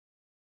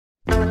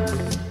Howdy,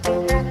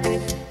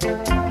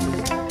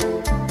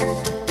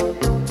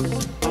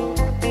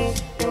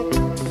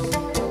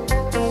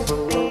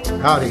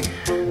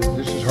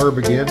 this is Herb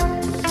again.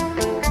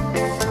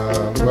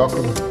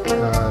 Welcome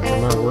to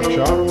my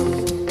workshop.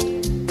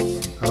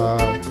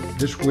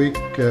 This week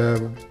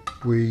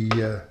we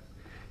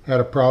had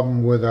a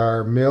problem with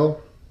our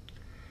mill.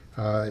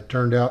 It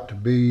turned out to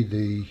be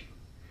the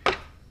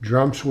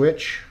drum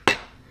switch.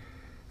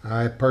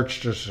 I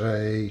purchased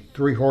a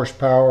 3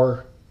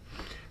 horsepower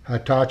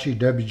Hitachi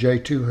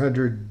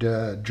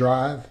WJ200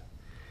 drive,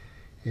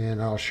 and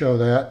I'll show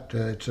that.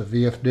 It's a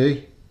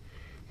VFD,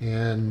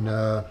 and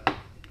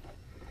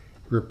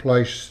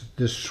replace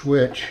this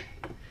switch.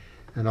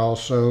 And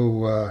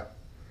also,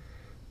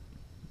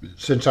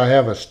 since I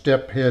have a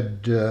step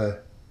head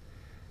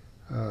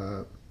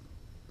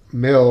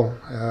mill,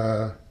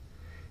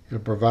 it'll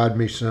provide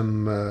me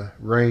some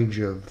range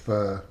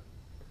of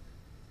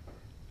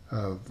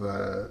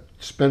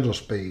spindle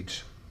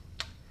speeds.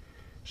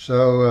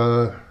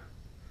 So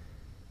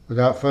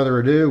without further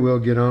ado, we'll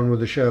get on with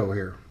the show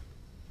here.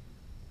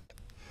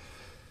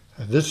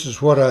 This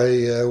is what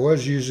I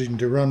was using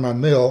to run my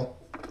mill,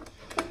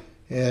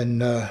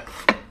 and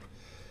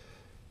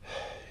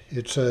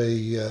it's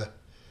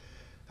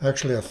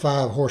actually a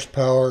 5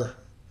 horsepower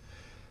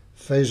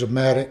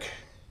Phase-O-Matic.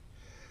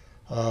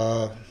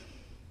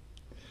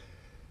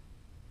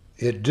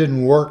 It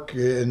didn't work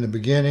in the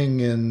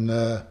beginning, and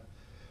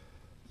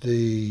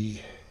the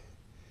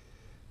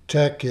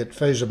tech at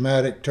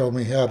Phase-O-Matic told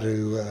me how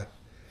to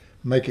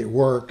make it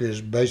work is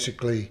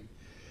basically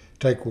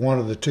take one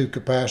of the 2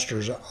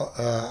 capacitors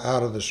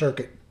out of the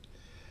circuit,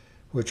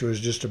 which was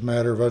just a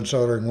matter of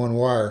unsoldering 1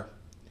 wire.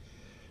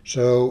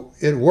 So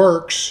it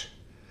works.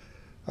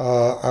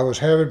 I was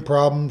having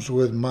problems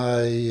with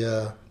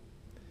my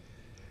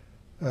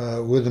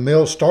with the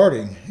mill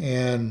starting,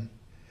 and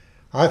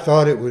I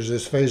thought it was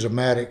this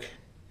Phase-O-Matic,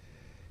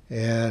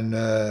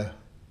 and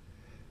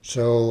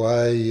so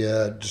I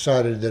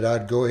decided that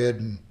I'd go ahead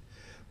and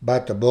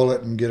bite the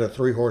bullet and get a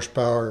 3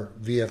 horsepower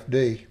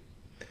VFD,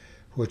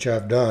 which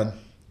I've done.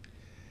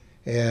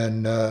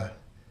 And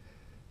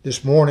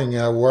this morning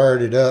I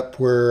wired it up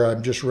where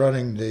I'm just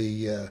running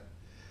the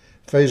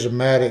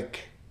Phase-O-Matic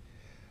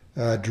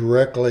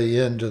directly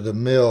into the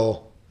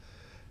mill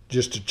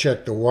just to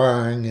check the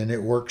wiring, and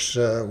it works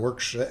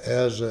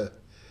as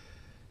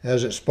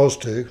it's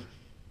supposed to.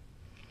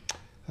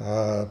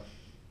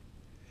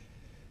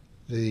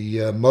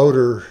 The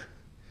motor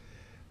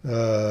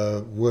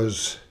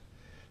was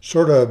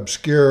sort of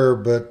obscure,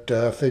 but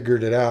I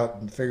figured it out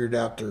and figured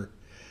out their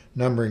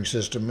numbering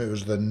system. It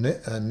was the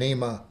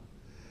NEMA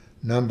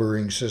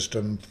numbering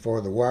system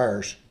for the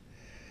wires.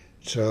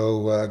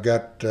 So I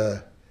got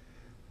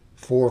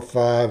 4,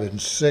 5,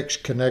 and 6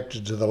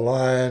 connected to the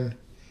line,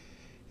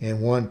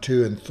 and 1,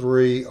 2, and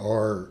 3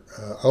 are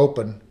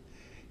open,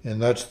 and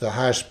that's the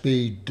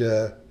high-speed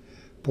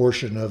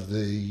portion of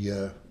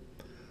the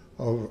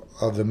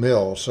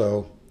mill.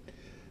 So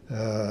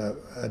I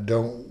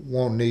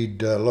won't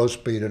need low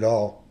speed at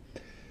all.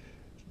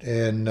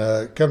 And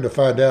come to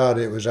find out,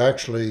 it was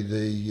actually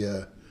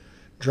the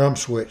drum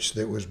switch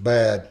that was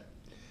bad,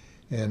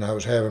 and I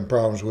was having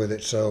problems with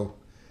it. So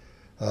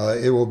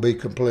it will be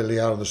completely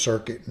out of the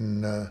circuit,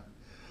 and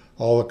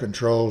all the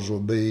controls will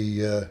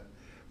be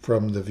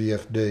from the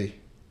VFD.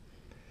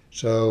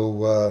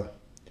 So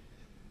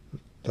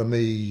let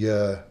me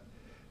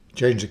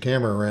change the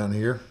camera around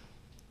here.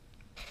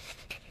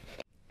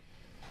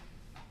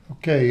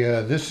 Okay,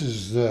 this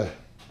is the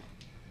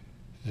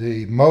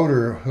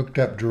motor hooked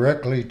up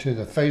directly to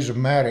the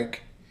Phase-O-Matic,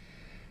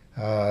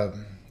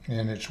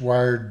 and it's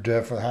wired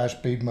for the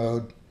high-speed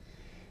mode.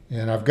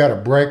 And I've got a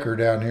breaker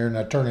down here, and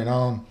I turn it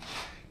on,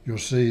 you'll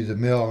see the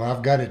mill, and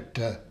I've got it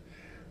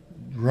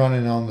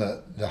running on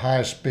the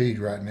highest speed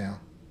right now.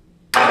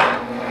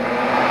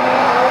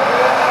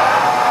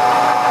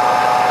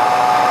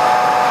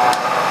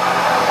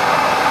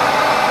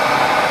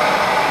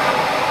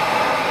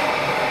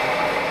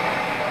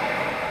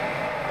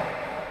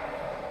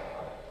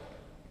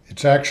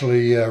 It's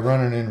actually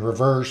running in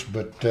reverse,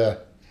 but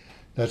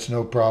that's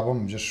no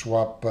problem. Just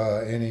swap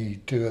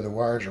any 2 of the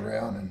wires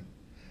around. And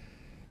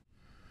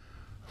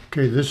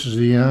okay, this is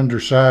the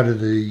underside of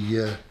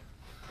the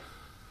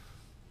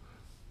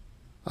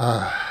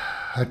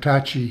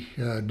Hitachi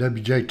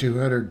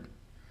WJ200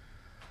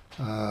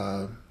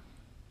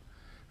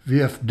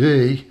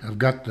 VFD. I've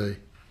got the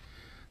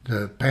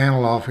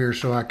panel off here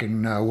so I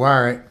can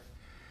wire it.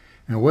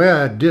 And the way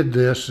I did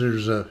this,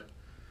 there's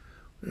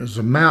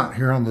a mount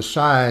here on the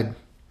side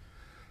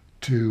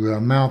to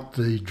mount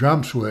the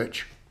drum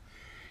switch,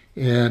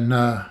 and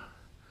so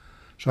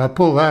I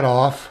pulled that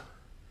off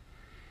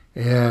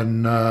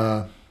and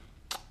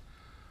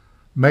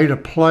made a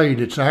plate.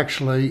 It's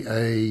actually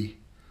a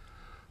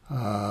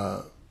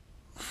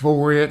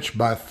 4-inch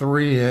by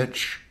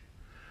 3-inch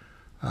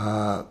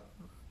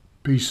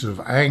piece of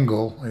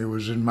angle. It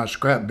was in my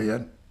scrap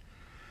bin.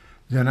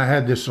 Then I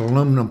had this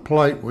aluminum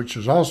plate, which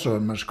is also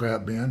in my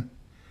scrap bin,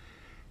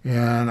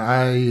 and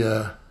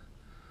I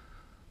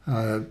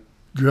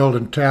drilled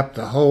and tapped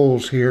the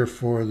holes here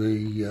for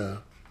the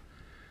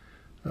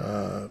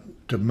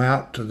to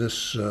mount to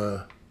this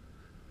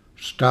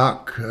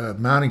stock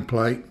mounting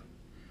plate,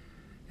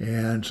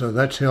 and so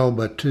that's held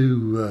by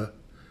two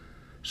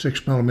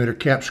 6mm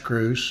cap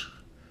screws.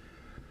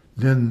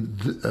 Then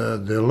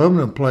the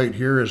aluminum plate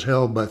here is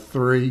held by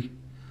three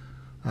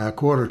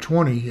quarter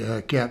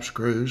 20 cap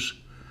screws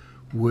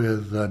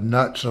with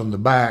nuts on the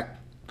back,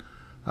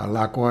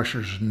 lock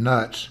washers and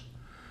nuts.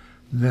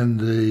 Then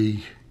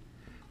the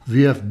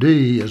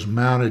VFD is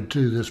mounted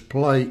to this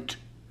plate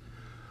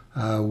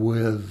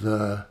with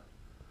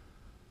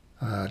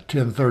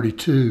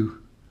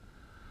 1032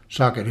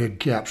 socket head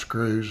cap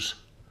screws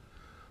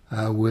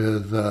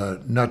with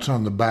nuts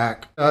on the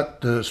back.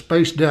 Got the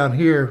space down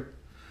here.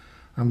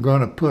 I'm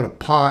going to put a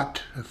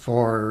pot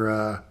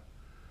for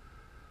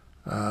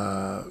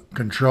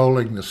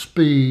controlling the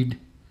speed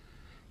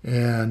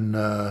and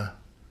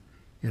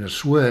in a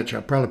switch.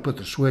 I'll probably put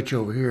the switch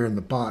over here in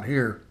the pot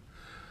here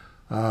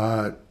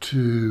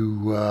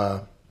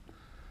to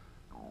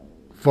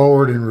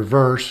forward and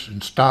reverse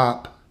and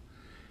stop,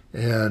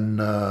 and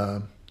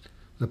the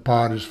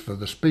pot is for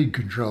the speed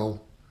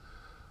control,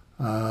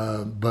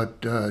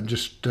 but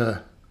just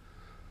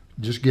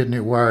getting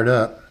it wired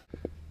up.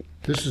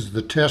 This is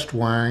the test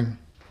wiring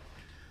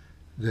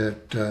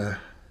that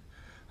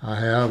I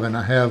have, and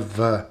I have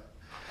the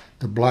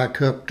black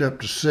hooked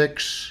up to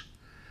 6,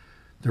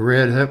 the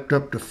red hooked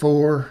up to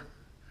 4,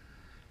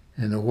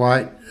 and the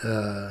white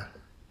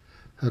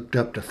hooked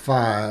up to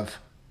 5.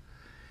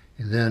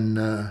 And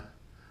then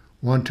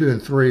 1, 2,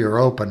 and 3 are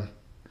open,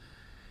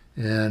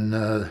 and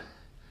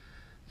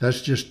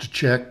that's just to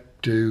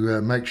check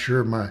to make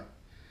sure my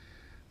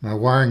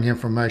wiring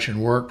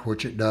information worked,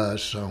 which it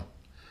does. So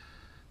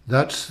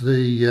that's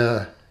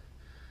the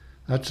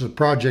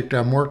project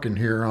I'm working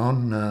here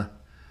on.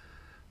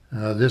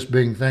 This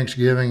being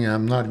Thanksgiving,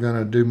 I'm not going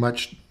to do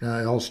much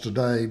else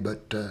today,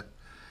 but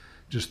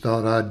just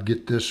thought I'd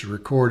get this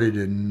recorded,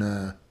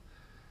 and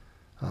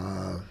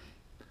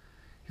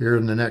here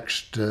in the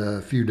next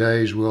few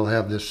days we'll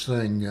have this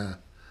thing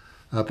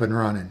up and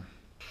running.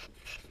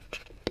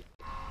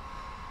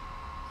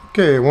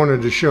 Okay, I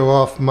wanted to show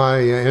off my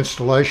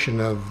installation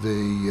of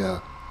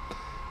the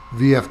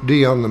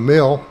VFD on the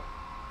mill.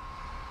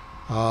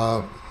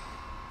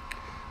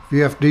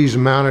 VFD is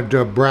mounted to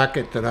a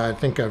bracket that I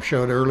think I've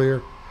showed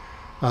earlier.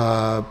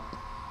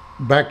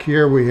 Back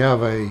here we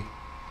have a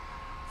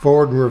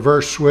forward and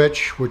reverse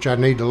switch, which I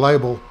need to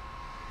label,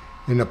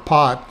 in a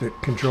pot that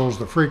controls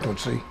the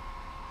frequency.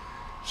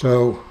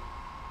 So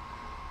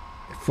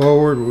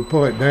forward, we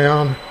pull it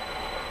down.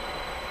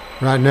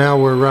 Right now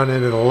we're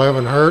running at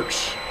 11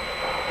 hertz.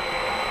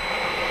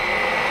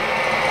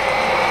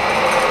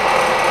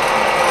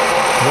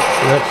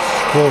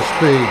 That's full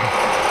speed.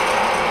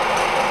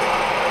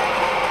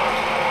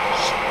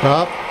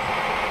 Stop.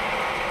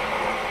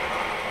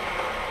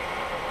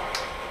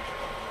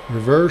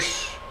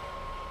 Reverse.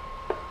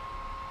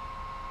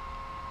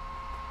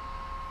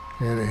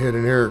 And it hit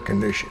an error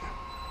condition.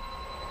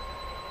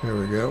 There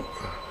we go.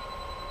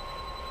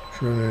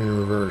 It's running in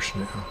reverse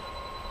now.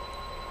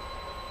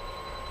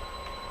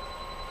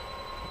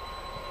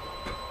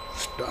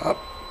 Stop.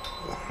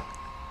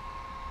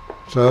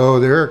 So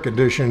the error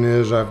condition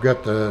is I've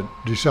got the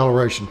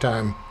deceleration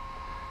time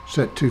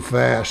set too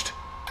fast.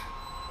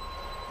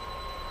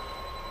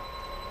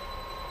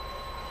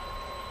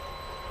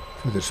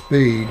 For the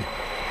speed.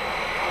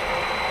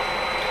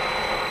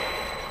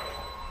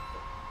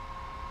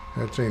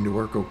 That seemed to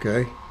work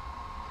okay.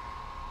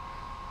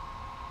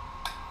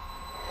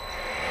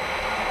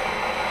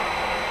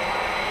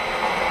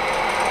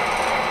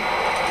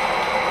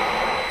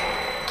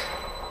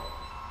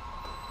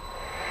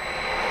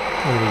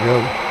 There we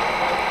go.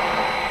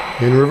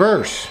 In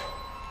reverse.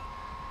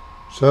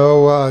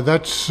 So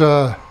that's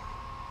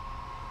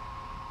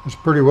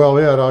pretty well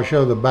it. I'll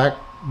show the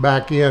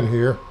back end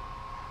here,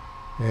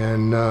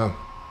 and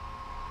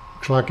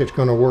looks like it's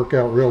going to work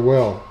out real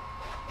well.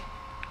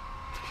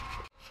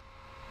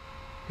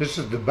 This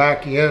is the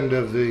back end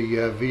of the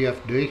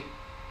VFD.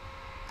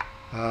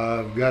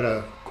 I've got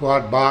a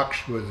quad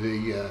box with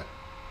the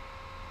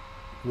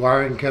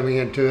wiring coming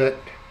into it.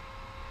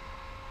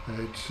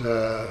 It's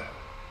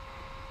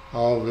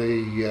all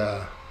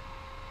the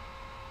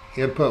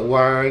input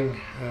wiring,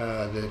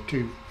 the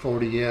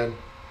 240N,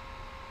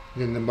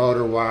 then the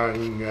motor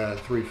wiring,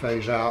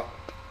 3-phase out,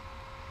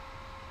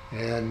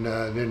 and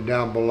then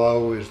down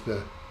below is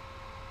the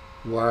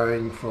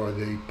wiring for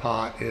the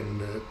pot and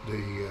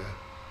the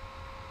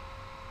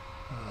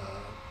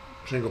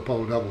single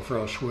pole double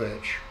throw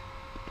switch.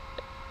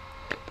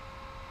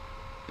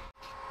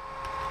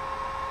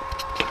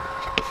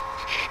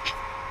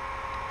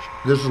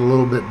 This is a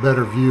little bit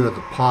better view of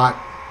the pot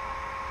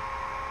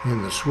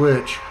and the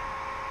switch,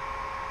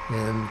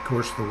 and of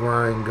course the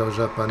wiring goes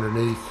up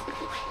underneath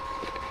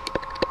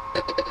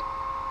the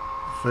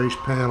face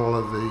panel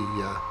of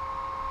the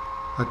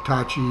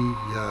Hitachi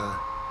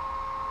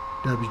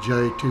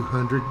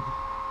WJ200.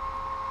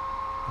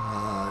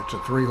 It's a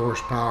 3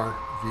 horsepower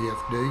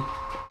VFD.